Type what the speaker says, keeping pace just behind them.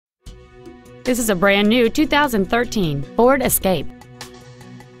This is a brand new 2013 Ford Escape.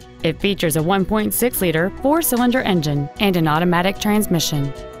 It features a 1.6-liter four-cylinder engine and an automatic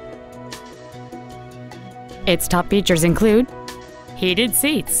transmission. Its top features include heated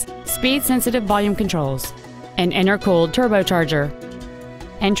seats, speed-sensitive volume controls, an intercooled turbocharger,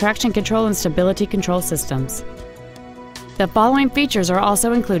 and traction control and stability control systems. The following features are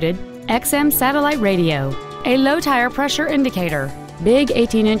also included: XM satellite radio, a low tire pressure indicator, big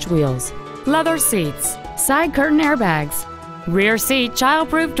 18-inch wheels, leather seats, side curtain airbags, rear seat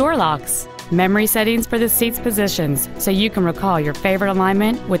child-proof door locks, memory settings for the seat's positions so you can recall your favorite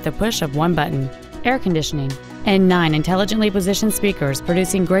alignment with the push of one button, air conditioning, and 9 intelligently positioned speakers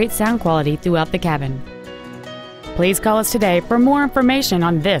producing great sound quality throughout the cabin. Please call us today for more information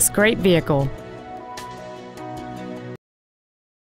on this great vehicle.